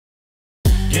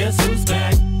Guess who's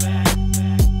back?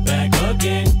 Back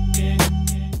again.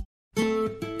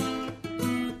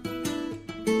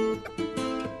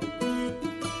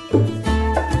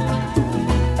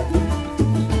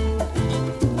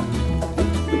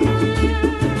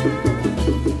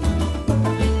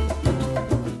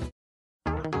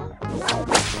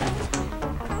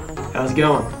 How's it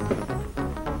going?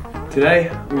 Today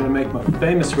I'm going to make my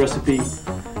famous recipe,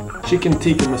 chicken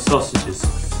tikka MaSausages,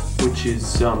 which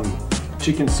is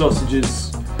chicken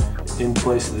sausages in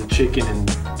place of the chicken and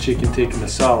chicken tikka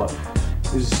masala.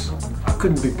 I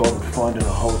couldn't be bothered finding a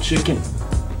whole chicken.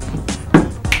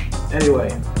 Anyway,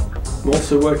 I'm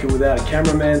also working without a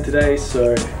cameraman today,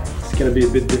 so it's going to be a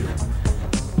bit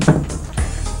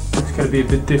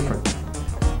different.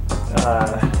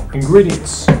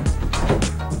 Ingredients.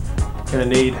 Gonna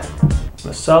need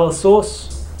masala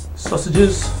sauce,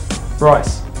 sausages,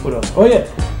 rice. What else? Oh yeah,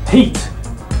 heat.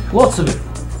 Lots of it.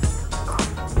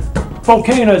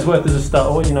 Volcanoes worth of stuff,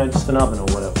 or you know, just an oven or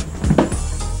whatever.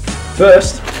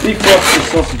 First, defrost the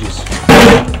sausages.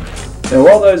 Now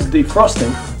while those are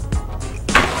defrosting,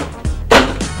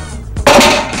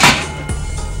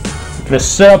 we're gonna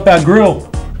set up our grill.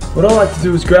 What I like to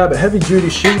do is grab a heavy duty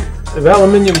sheet of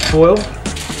aluminium foil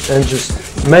and just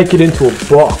make it into a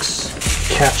box.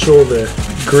 Catch all the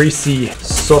greasy,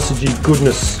 sausagey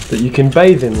goodness that you can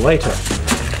bathe in later.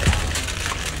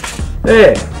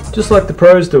 There, just like the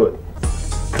pros do it.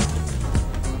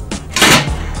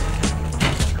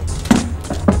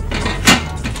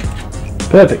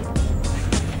 Perfect.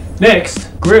 Next,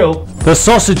 grill the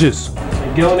sausages.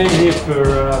 They're going in here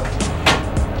for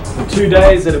 2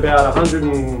 days at about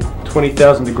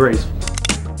 120,000 degrees.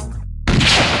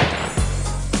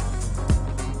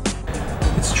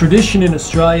 It's tradition in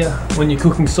Australia, when you're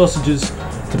cooking sausages,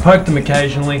 to poke them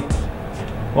occasionally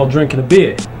while drinking a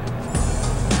beer.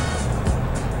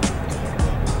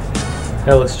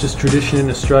 Hell, it's just tradition in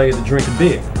Australia to drink a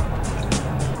beer.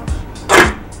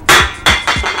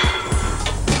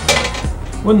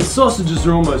 When the sausages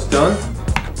are almost done,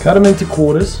 cut them into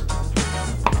quarters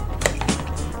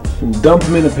and dump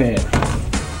them in a pan.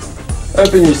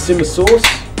 Open your simmer sauce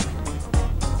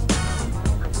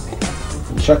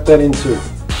and chuck that in too.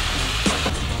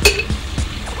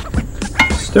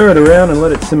 Stir it around and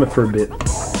let it simmer for a bit.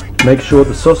 Make sure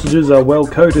the sausages are well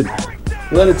coated.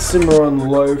 Let it simmer on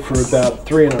low for about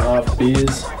 3.5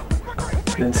 beers.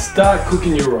 Then start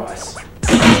cooking your rice.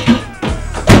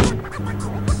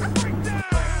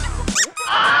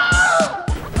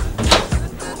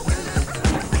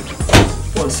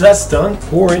 Once that's done,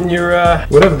 pour in your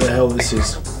whatever the hell this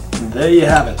is. And there you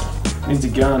have it. Needs a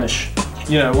garnish.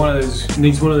 You know,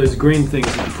 needs one of those green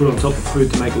things that you put on top of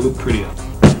food to make it look prettier.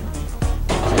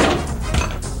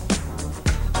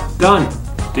 Done.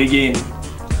 Dig in.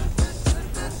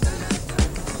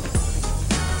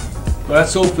 Well,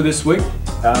 that's all for this week.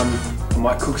 I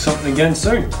might cook something again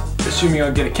soon, assuming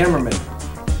I get a cameraman.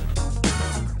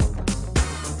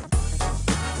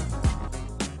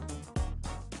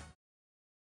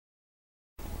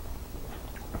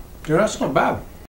 Yeah, that's not bad.